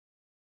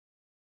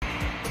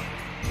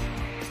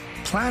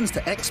Plans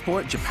to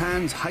export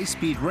Japan's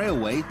high-speed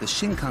railway, the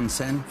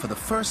Shinkansen, for the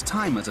first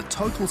time as a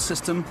total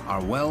system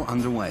are well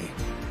underway.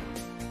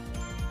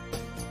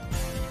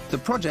 The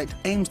project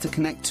aims to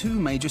connect two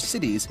major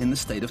cities in the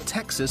state of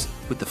Texas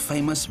with the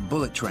famous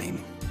bullet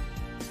train.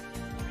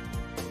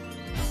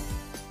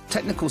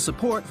 Technical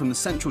support from the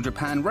Central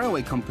Japan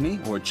Railway Company,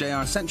 or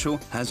JR Central,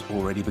 has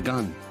already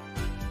begun.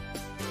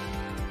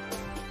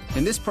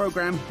 In this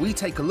program, we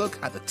take a look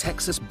at the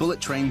Texas Bullet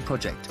Train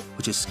project,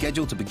 which is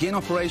scheduled to begin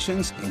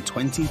operations in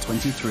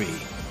 2023.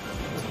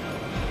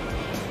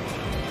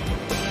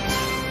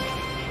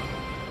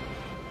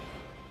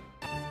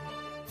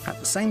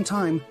 At the same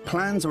time,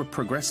 plans are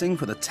progressing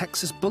for the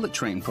Texas Bullet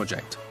Train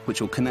project,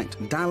 which will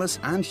connect Dallas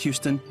and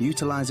Houston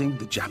utilizing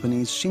the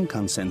Japanese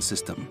Shinkansen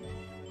system.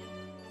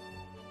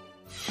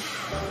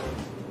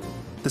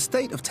 The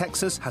state of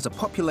Texas has a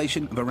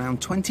population of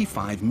around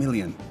 25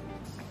 million.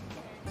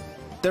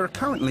 There are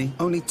currently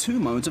only two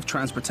modes of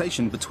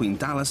transportation between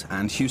Dallas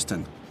and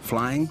Houston,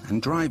 flying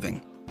and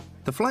driving.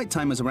 The flight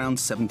time is around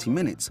 70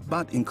 minutes,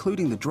 but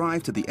including the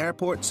drive to the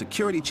airport,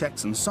 security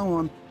checks and so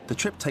on, the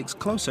trip takes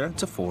closer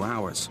to 4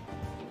 hours.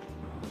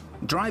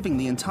 Driving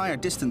the entire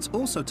distance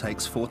also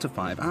takes 4 to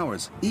 5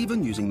 hours,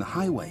 even using the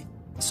highway.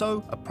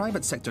 So, a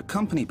private sector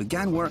company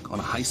began work on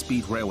a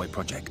high-speed railway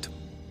project.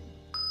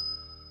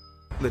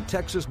 The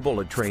Texas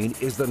Bullet Train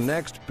is the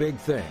next big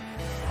thing.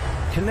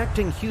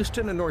 Connecting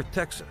Houston and North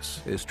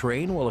Texas, this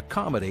train will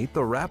accommodate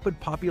the rapid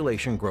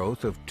population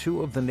growth of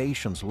two of the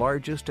nation's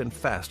largest and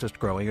fastest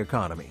growing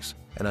economies.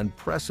 An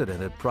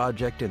unprecedented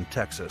project in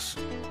Texas.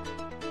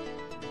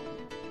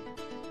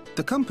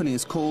 The company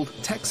is called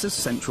Texas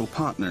Central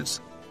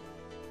Partners.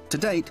 To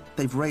date,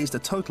 they've raised a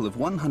total of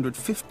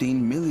 $115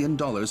 million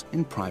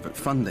in private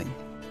funding.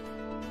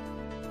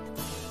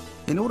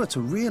 In order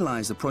to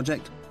realize the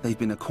project, they've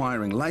been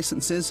acquiring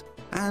licenses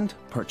and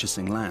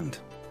purchasing land.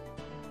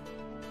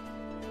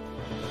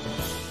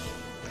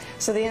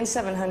 So the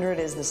N700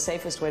 is the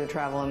safest way to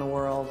travel in the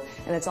world,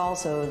 and it's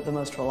also the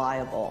most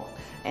reliable.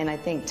 And I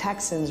think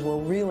Texans will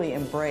really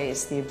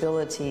embrace the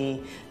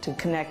ability to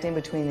connect in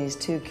between these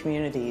two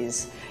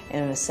communities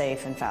in a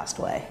safe and fast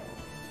way.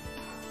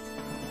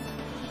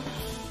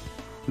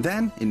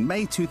 Then, in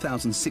May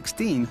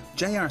 2016,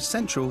 JR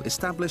Central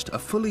established a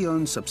fully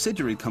owned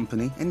subsidiary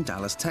company in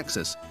Dallas,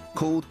 Texas,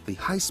 called the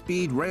High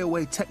Speed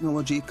Railway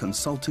Technology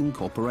Consulting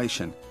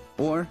Corporation,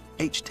 or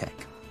HTEC.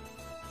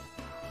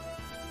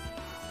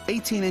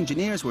 18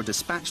 engineers were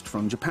dispatched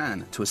from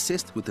Japan to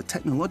assist with the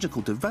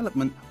technological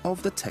development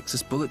of the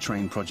Texas Bullet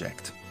Train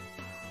project.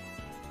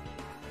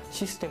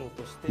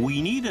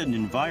 We need an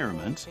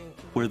environment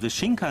where the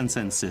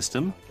Shinkansen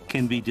system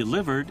can be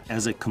delivered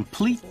as a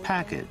complete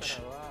package.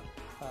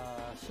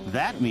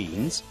 That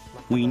means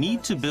we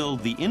need to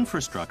build the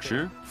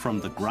infrastructure from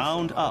the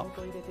ground up,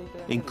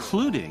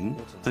 including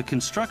the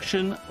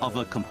construction of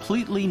a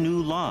completely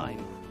new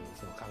line.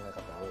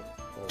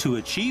 To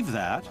achieve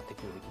that,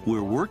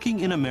 we're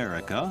working in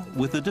America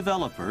with the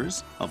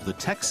developers of the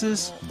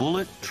Texas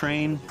Bullet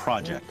Train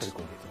project.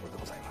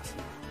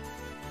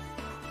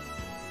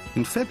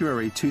 In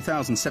February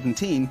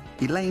 2017,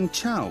 Elaine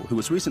Chao, who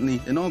was recently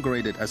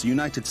inaugurated as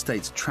United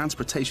States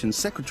Transportation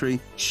Secretary,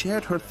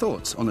 shared her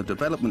thoughts on the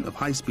development of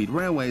high-speed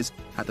railways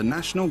at the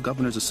National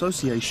Governors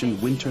Association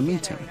winter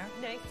meeting.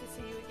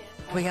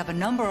 We have a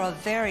number of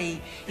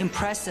very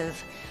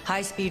impressive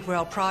high-speed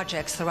rail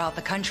projects throughout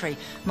the country.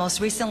 Most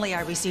recently,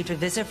 I received a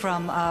visit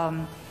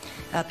from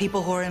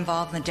people who are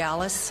involved in the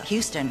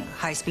Dallas-Houston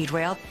high-speed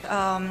rail.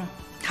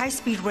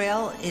 High-speed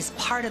rail is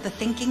part of the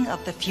thinking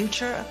of the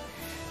future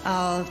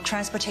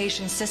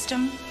transportation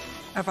system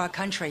of our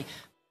country.